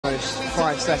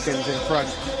5 seconds in front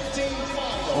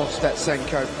of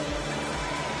Stetsenko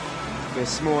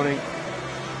this morning.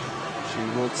 She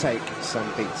will take some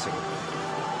beating.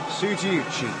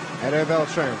 Sujiuchi, Edo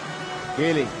Beltran,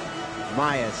 GILLI,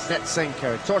 Myers,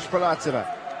 Stetsenko, Toshpalatova,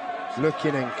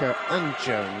 Lukyanenko and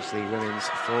Jones, the women's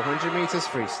 400 meters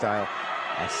freestyle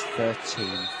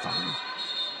S13 final.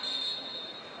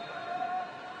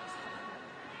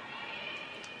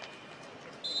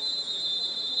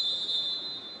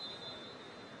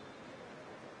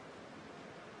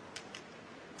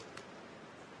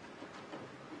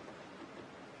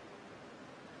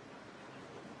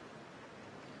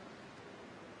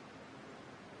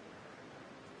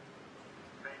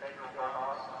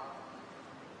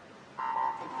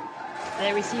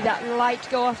 There we see that light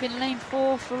go off in lane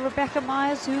 4 for Rebecca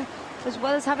Myers, who, as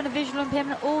well as having a visual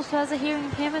impairment, also has a hearing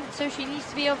impairment, so she needs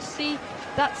to be able to see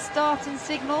that starting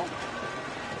signal.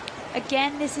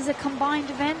 Again, this is a combined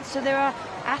event, so there are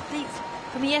athletes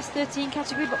from the S13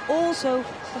 category, but also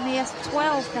from the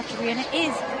S12 category, and it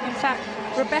is, in fact,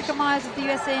 Rebecca Myers of the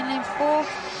USA in lane 4,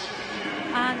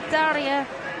 and Daria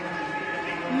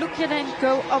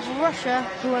Lukyanenko of Russia,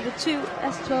 who are the 2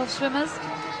 S12 swimmers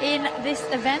in this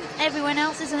event. Everyone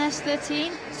else is an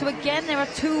S13, so again there are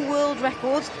 2 world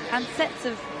records and sets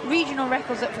of regional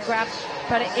records up for grabs,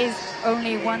 but it is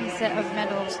only 1 set of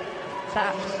medals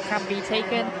that can be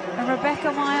taken, and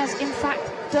Rebecca Myers in fact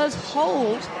does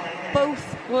hold both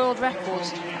world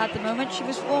records at the moment. She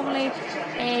was formerly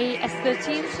a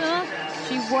S13 swimmer.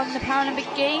 She won the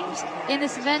Paralympic Games in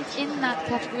this event in that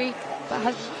category, but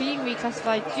has been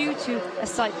reclassified due to a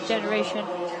sight degeneration,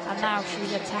 and now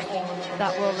she's attacking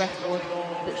that world record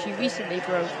that she recently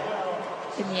broke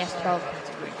in the S12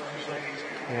 category.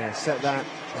 Yeah, set that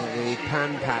at the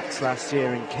Pan Pacs last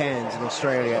year in Cairns in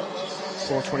Australia,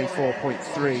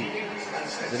 4:24.3,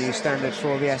 the new standard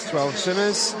for the S12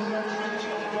 swimmers.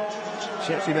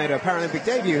 She actually made her Paralympic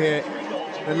debut here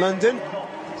in London.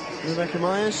 Rebecca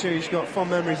Myers, she's got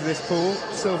fond memories of this pool,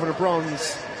 silver and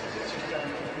bronze,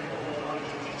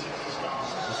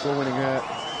 before winning her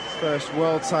first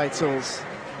world titles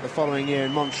the following year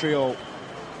in Montreal,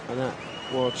 and that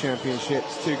World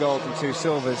Championships, 2 golds and 2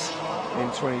 silvers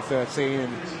in 2013,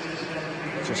 and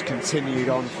just continued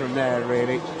on from there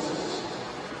really.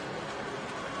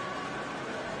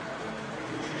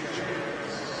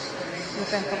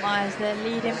 Rebecca Myers there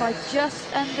leading by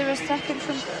just under a second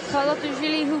from Carlotta,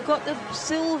 who got the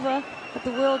silver at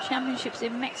the World Championships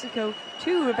in Mexico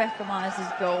to Rebecca Myers'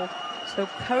 gold. So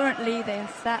currently they are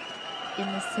sat in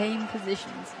the same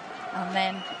positions. And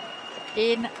then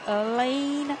in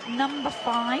lane number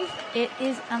 5, it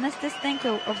is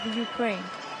Stetsenko of the Ukraine,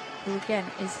 who again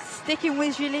is sticking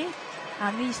with GILLI,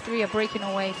 and these 3 are breaking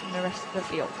away from the rest of the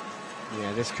field.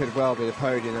 Yeah, this could well be the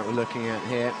podium that we're looking at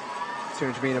here.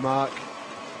 200 metre mark,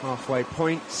 halfway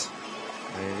point,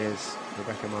 and it is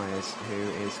Rebecca Myers who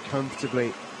is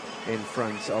comfortably in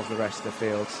front of the rest of the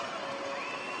field.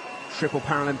 Triple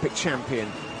Paralympic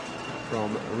champion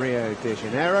from Rio de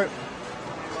Janeiro.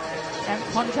 And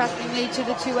contrastingly to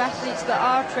the 2 athletes that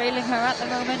are trailing her at the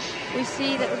moment, we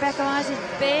see that Rebecca Myers is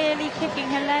barely kicking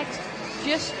her legs,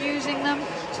 just using them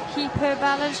to keep her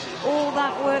balanced. All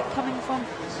that work coming from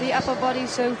the upper body,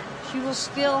 so she will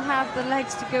still have the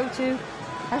legs to go to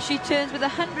as she turns with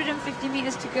 150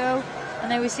 meters to go. And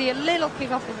then we see a little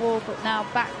kick off the wall, but now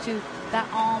back to that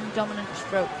arm dominant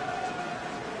stroke.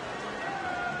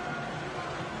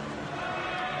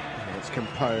 It's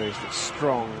composed, it's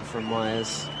strong from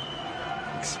Myers.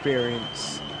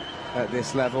 Experience at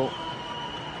this level.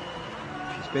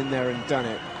 She's been there and done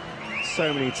it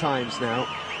so many times now.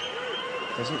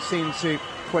 Doesn't seem to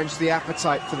quench the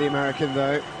appetite for the American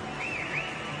though.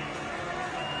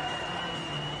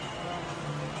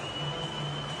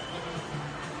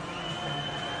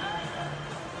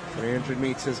 .300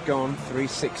 meters gone,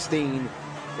 3:16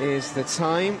 is the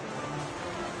time.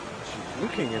 She's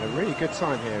looking at a really good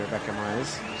time here, Rebecca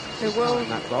Myers. Her world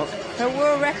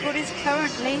record is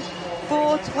currently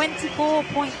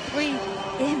 4:24.3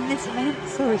 in this event.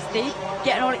 Sorry, Steve,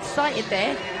 getting all excited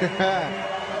there.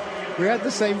 We had the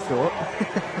same thought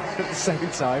at the same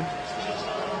time.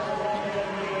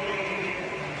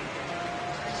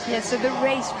 Yeah, so the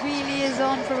race really is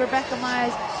on for Rebecca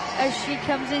Myers as she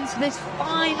comes into this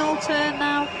final turn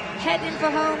now, heading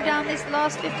for home down this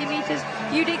last 50 meters.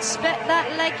 You'd expect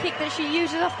that leg kick that she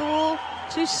uses off the wall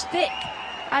to stick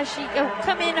as she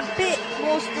come in a bit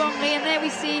more strongly, and there we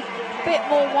see a bit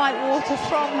more white water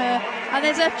from her, and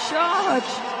there's a charge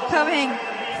coming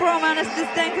from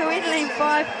Stetsenko in lane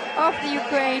 5 of the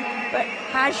Ukraine, but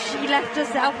has she left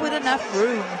herself with enough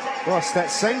room? Well,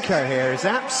 Stetsenko here is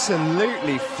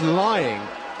absolutely flying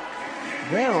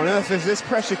Where on earth has this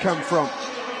pressure come from?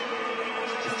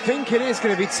 I think it is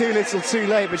going to be too little too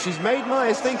late, but she's made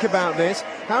Myers think about this.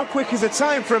 How quick is the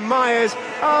time from Myers?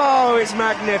 Oh, it's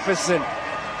magnificent.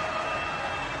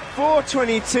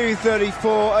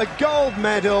 4:22.34, a gold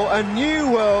medal, a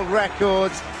new world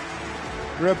record.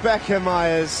 Rebecca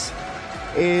Myers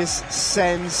is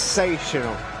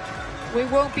sensational. We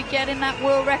won't be getting that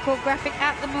world record graphic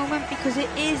at the moment because it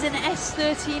is an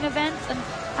S13 event, and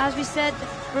as we said,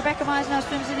 Rebecca Myers now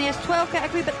swims in the S12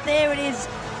 category, but there it is,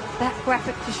 that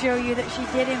graphic to show you that she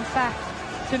did in fact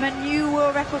swim a new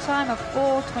world record time of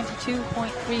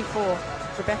 4:22.34.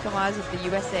 Rebecca Myers of the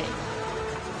USA.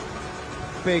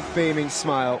 Big beaming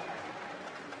smile.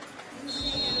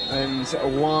 And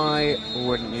why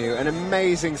wouldn't you? An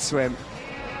amazing swim.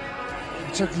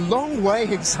 Took a long way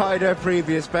inside her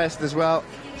previous best as well,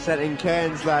 set in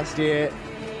Cairns last year.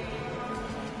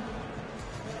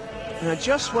 And I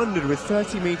just wondered, with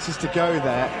 30 metres to go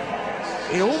there,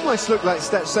 it almost looked like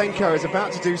Stetsenko is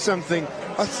about to do something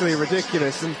utterly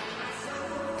ridiculous, and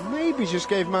maybe just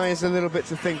gave Myers a little bit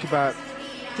to think about.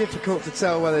 Difficult to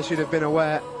tell whether she'd have been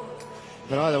aware,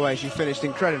 but either way, she finished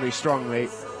incredibly strongly.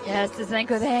 Yes,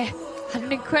 Stetsenko there had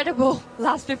an incredible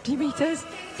last 50 metres.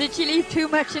 Did she leave too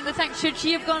much in the tank? Should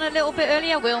she have gone a little bit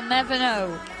earlier? We'll never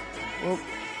know. Well,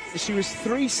 she was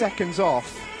 3 seconds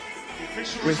off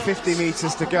with 50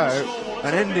 metres to go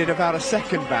and ended about a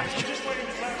second back.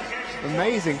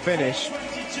 Amazing finish.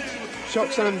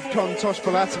 Shoksan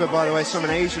Kontosh-Palatova, by the way, from an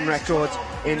Asian record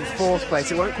in 4th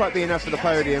place. It won't quite be enough for the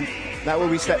podium. That will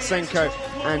be Stetsenko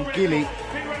and GILLI.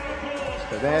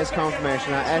 But there's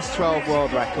confirmation, that S12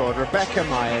 world record. Rebecca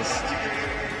Myers,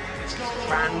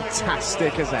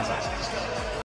 fantastic as ever.